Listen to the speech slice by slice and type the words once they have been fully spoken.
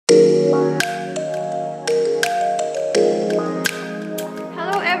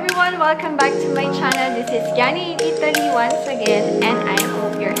Welcome back to my channel. This is Yani in Italy once again, and I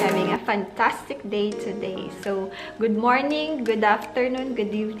hope you're having a fantastic day today. So, good morning, good afternoon,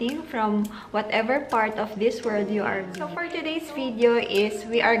 good evening from whatever part of this world you are. So, for today's video is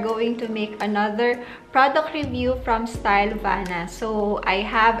we are going to make another product review from Stylevanna. So, I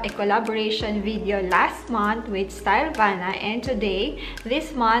have a collaboration video last month with Stylevanna, and today,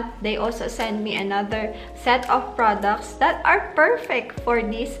 this month, they also sent me another set of products that are perfect for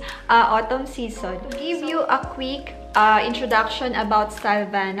this autumn season. To give you a quick introduction about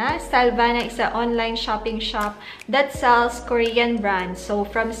Stylevanna. Stylevanna is an online shopping shop that sells Korean brands. So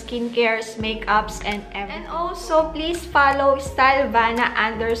from skincares, makeups, and everything. And also, please follow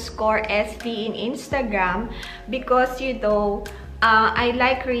Stylevanna_SV in Instagram because I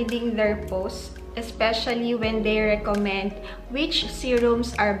like reading their posts, especially when they recommend which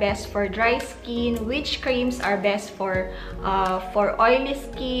serums are best for dry skin, which creams are best for oily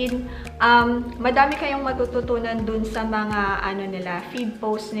skin. Madami kayong matututunan dun sa mga feed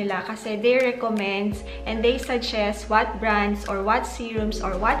posts nila kasi they recommend and they suggest what brands or what serums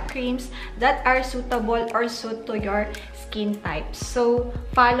or what creams that are suitable or suit to your skin type. So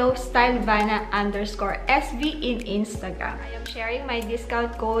follow Stylevanna_SV in Instagram. I am sharing my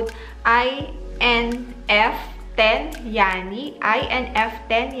discount code INF10 Yani.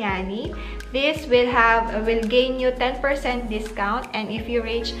 INF10 Yani. This will gain you 10% discount, and if you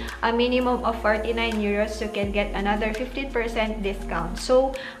reach a minimum of 49 euros, you can get another 15% discount.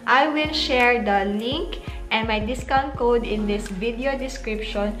 So I will share the link and my discount code in this video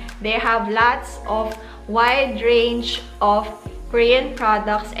description. They have lots of wide range of Korean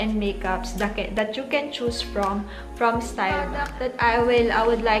products and makeups that you can choose from Stylevanna. That I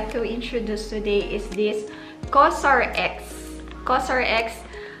would like to introduce today is this COSRX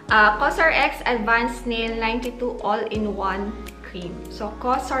Advanced Nail 92 All-in-One Cream. So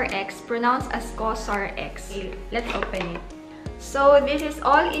COSRX, pronounced as COSRX. Let's open it. So this is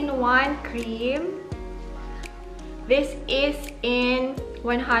all-in-one cream. This is in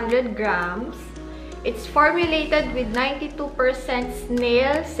 100 grams. It's formulated with 92%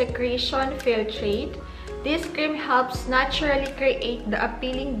 snail secretion filtrate. This cream helps naturally create the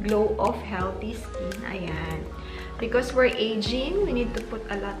appealing glow of healthy skin. Ayan. Because we're aging, we need to put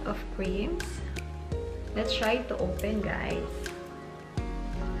a lot of creams. Let's try to open, guys.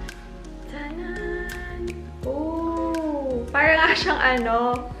 Tanan! Oh! Parang nga siyang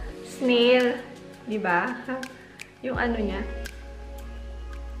snail. Diba? Yung niya.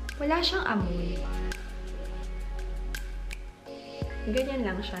 Wala siyang amoy. Ganyan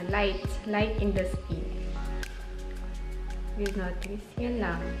lang siya. Light in the skin. You notice? Yan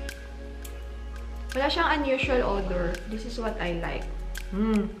lang. Wala siyang unusual odor. This is what I like.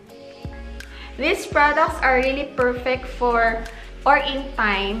 These products are really perfect for or in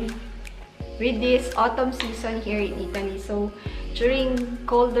time with this autumn season here in Italy. So, during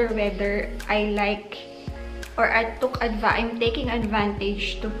colder weather, I'm taking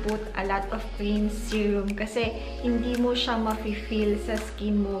advantage to put a lot of cream, serum kasi hindi mo siya mafe-feel sa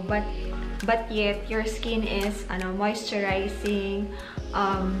skin mo, but yet your skin is moisturizing,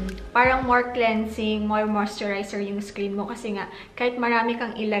 parang more cleansing, more moisturizer yung skin mo kasi nga kahit marami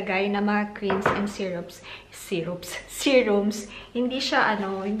kang ilagay na mga creams and serums, hindi siya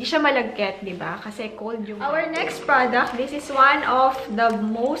malagkit, 'di ba? Kasi cold yung Our next product, this is one of the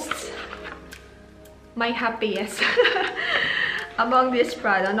most my happiest among this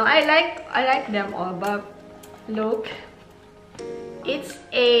product. No, I like them all, but look, it's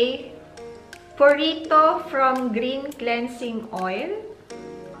a Purito from Green Cleansing Oil.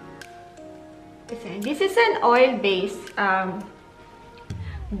 This is an oil-based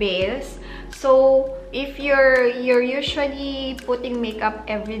base. So if you're usually putting makeup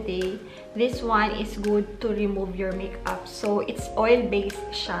every day, this one is good to remove your makeup. So it's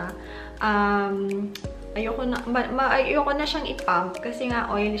oil-based siya. Ayoko na siyang i-pump kasi nga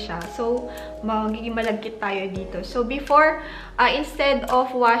oil siya. So, magiging malagkit tayo dito. So, before, instead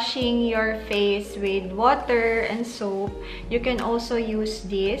of washing your face with water and soap, you can also use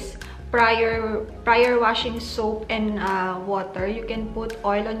this. Prior washing soap and water, you can put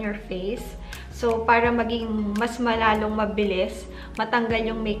oil on your face. So, para maging mas malalong mabilis, matanggal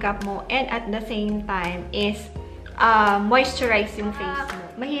yung makeup mo, and at the same time is moisturize yung face mo.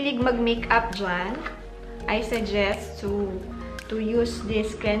 Mahilig mag-makeup dyan, I suggest to use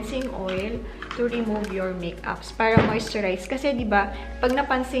this cleansing oil to remove your makeups para moisturize. Kasi diba, pag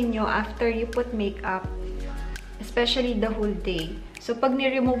napansin nyo, after you put makeup, especially the whole day, so pag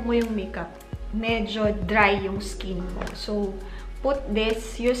ni-remove mo yung makeup, medyo dry yung skin mo. So,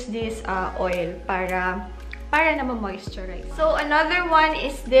 use this oil para naman moisturize. So, another one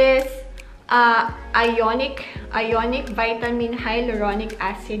is this Ionic Vitamin Hyaluronic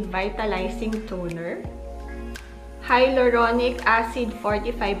Acid Vitalizing Toner. Hyaluronic acid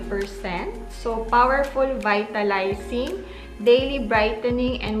 45%. So, powerful vitalizing, daily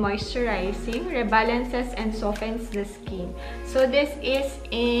brightening and moisturizing, rebalances and softens the skin. So, this is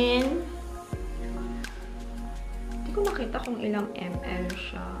in... Hindi ko makita kung ilang ml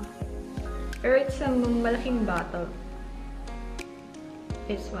siya. Pero it's a malaking bottle.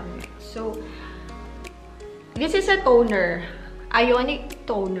 This one. So, this is a toner. Ionic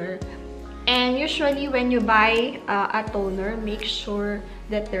toner. And usually, when you buy a toner, make sure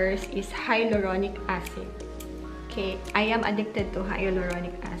that there is hyaluronic acid. Okay, I am addicted to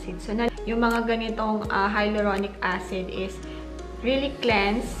hyaluronic acid. So, yung mga ganitong hyaluronic acid is really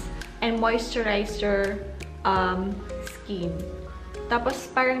cleanse and moisturize your skin. Tapos,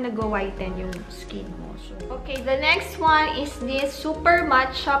 parang nag-whiten yung skin mo. So, okay, the next one is this Super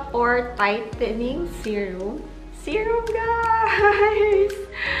Matcha Pore Tightening Serum. Serum, guys!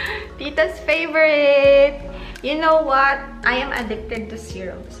 Tita's favorite! You know what? I am addicted to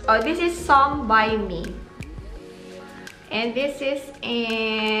serums. Oh, this is Some by Me. And this is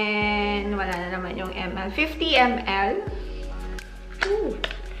in... Wala na naman yung ml. 50 ml. Ooh.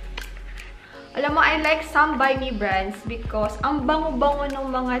 Alam mo, I like Some by Me brands because ang bango-bango ng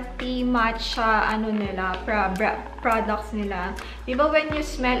mga tea, matcha, nila, products nila. Diba when you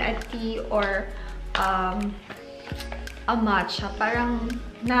smell a tea or a matcha, parang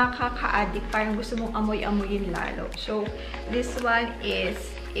nakaka-addict, parang gusto mong amoy-amoyin lalo. So, this one is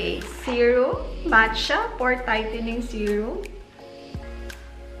a serum, matcha, pore tightening serum.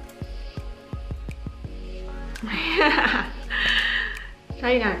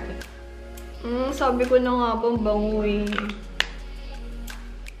 Try natin. Sabi ko na nga bang bango eh.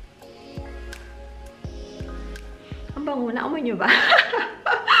 Ang bango, naamoy nyo ba?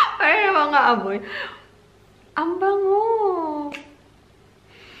 Parang naman nga amoy. Ang bango!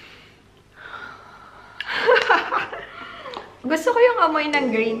 Gusto ko yung amoy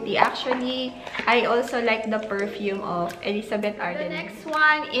ng green tea. Actually, I also like the perfume of Elizabeth Arden. The next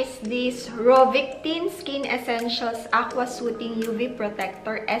one is this Rovictin Skin Essentials Aqua Soothing UV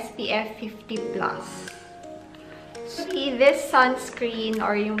Protector SPF 50+. See, this sunscreen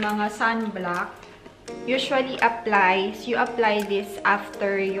or yung mga sunblock usually you apply this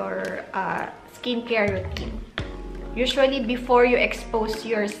after your skincare routine. Usually before you expose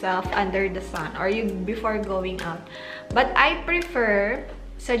yourself under the sun or before going out. But I prefer,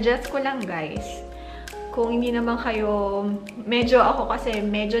 suggest ko lang guys, kung hindi naman kayo, ako kasi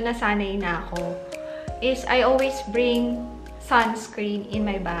medyo nasanay na ako, is I always bring sunscreen in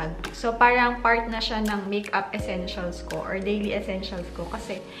my bag. So parang part na siya ng makeup essentials ko or daily essentials ko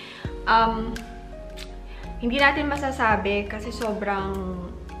kasi hindi natin masasabi kasi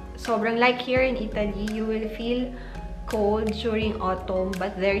sobrang like here in Italy, you will feel cold during autumn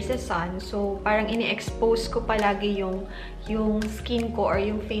but there is a sun. So, parang ini-expose ko palagi yung skin ko or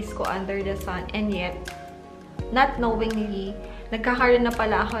yung face ko under the sun. And yet, not knowingly, nagkakaroon na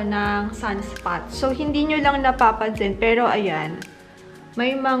pala ako ng sunspot. So, hindi nyo lang napapansin. Pero, ayan,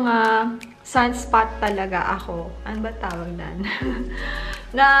 may mga sunspot talaga ako. Ano ba tawag dan?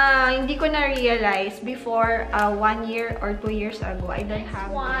 Na hindi ko na-realize before 1 year or 2 years ago. I don't have.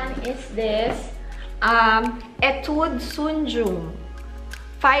 One is this Etude Sunjung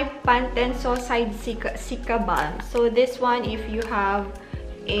 5 Pantensoside Cica Balm. So this one, if you have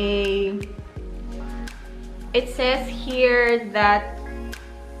it says here that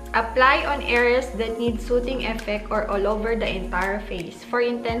apply on areas that need soothing effect or all over the entire face. For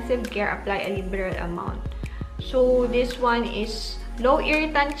intensive care, apply a liberal amount. So this one is low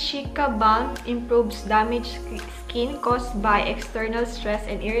irritant Cica Balm, improves damaged skin caused by external stress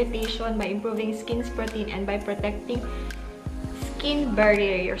and irritation by improving skin's protein and by protecting skin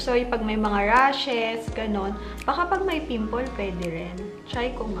barrier. So, pag may mga rashes, ganon, baka pag may pimple, pwede rin.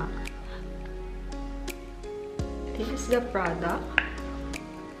 Try ko nga. This is the product.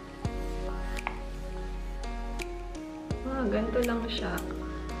 Ganito lang siya.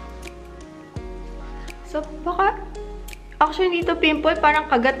 So, baka actually, dito pimple, parang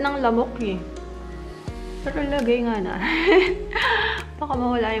kagat ng lamok eh. Pero lagay nga na. Baka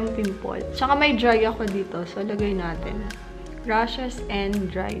mawala yung pimple. Tsaka may dry ako dito. So, lagay natin. Rashes and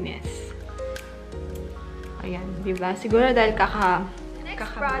dryness. Ayan, diba? Siguro dahil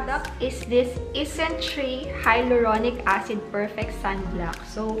next product is this Isn't3 Hyaluronic Acid Perfect Sunblock.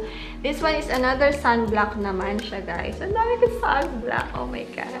 So, this one is another sunblock naman siya, guys. Ang dami ko sunblock. Oh my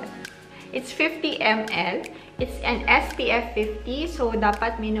God. It's 50 ml. It's an SPF 50. So,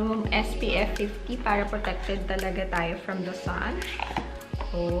 dapat minimum SPF 50 para protected talaga tayo from the sun.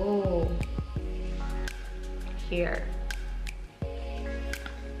 Oh. Here.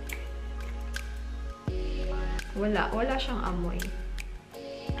 Wala siyang amoy.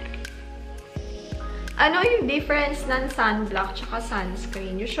 Ano yung difference ng sunblock tsaka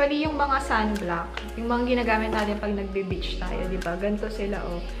sunscreen? Usually, yung mga sunblock, yung mga ginagamit natin pag nagbe-beach tayo, di ba? Ganito sila,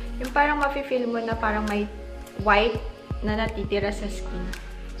 oh. Yung parang mafe-feel mo na parang may white na natitira sa skin.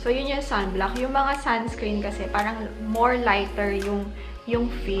 So, yun yung sunblock. Yung mga sunscreen kasi, parang more lighter yung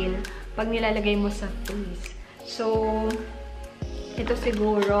feel pag nilalagay mo sa face. So, ito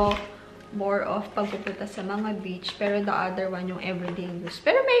siguro, more of pagpupunta sa mga beach, pero the other one yung everyday use.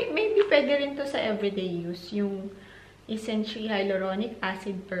 Pero maybe pwede rin to sa everyday use, yung Essentially Hyaluronic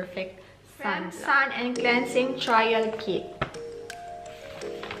Acid Perfect Sun and Cleansing Trial Kit.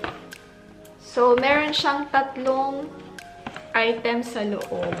 So, meron siyang tatlong items sa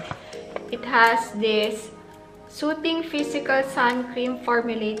loob. It has this Soothing Physical Sun Cream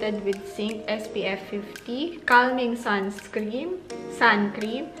formulated with zinc SPF 50, Calming Sun Cream.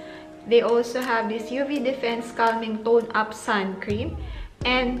 They also have this UV Defense Calming Tone Up Sun Cream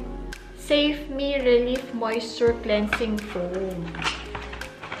and Save Me Relief Moisture Cleansing Foam.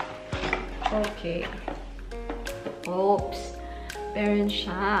 Okay. Oops. Meron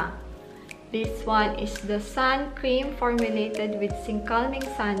siya. This one is the Sun Cream formulated with zinc Calming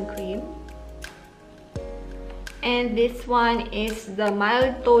Sun Cream. And this one is the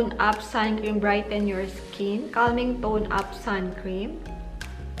Mild Tone Up Sun Cream Brighten Your Skin Calming Tone Up Sun Cream.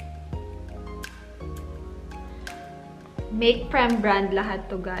 Make Prem brand lahat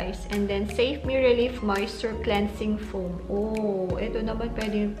to, guys. And then, Save Me Relief Moisture Cleansing Foam. Oh, ito naman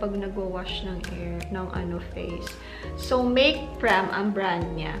pwede yung pag nagwa-wash ng face. So, Make Prem ang brand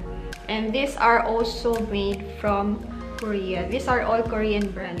niya. And these are also made from Korea. These are all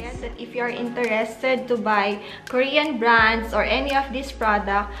Korean brands. Yes, that if you are interested to buy Korean brands or any of this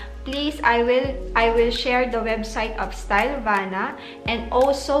product, please, I will share the website of Stylevana and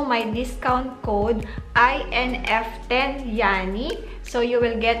also my discount code INF10 Yani. So you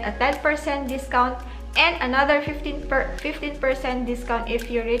will get a 10% discount and another 15% discount if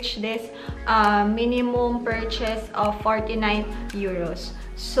you reach this minimum purchase of 49 euros.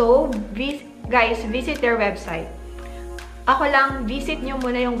 So, guys, visit their website. Ako lang, visit nyo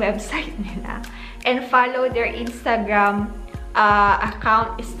muna yung website nila and follow their Instagram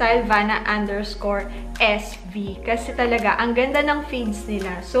account, stylevana_sv. Kasi talaga, ang ganda ng feeds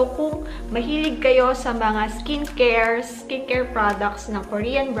nila. So, kung mahilig kayo sa mga skincare products ng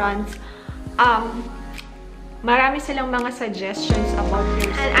Korean brands, marami silang mga suggestions about this.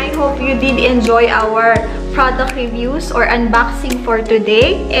 And I hope you did enjoy our product reviews or unboxing for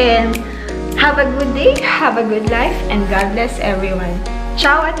today. And have a good day, have a good life, and God bless everyone.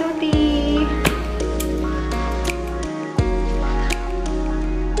 Ciao tutti!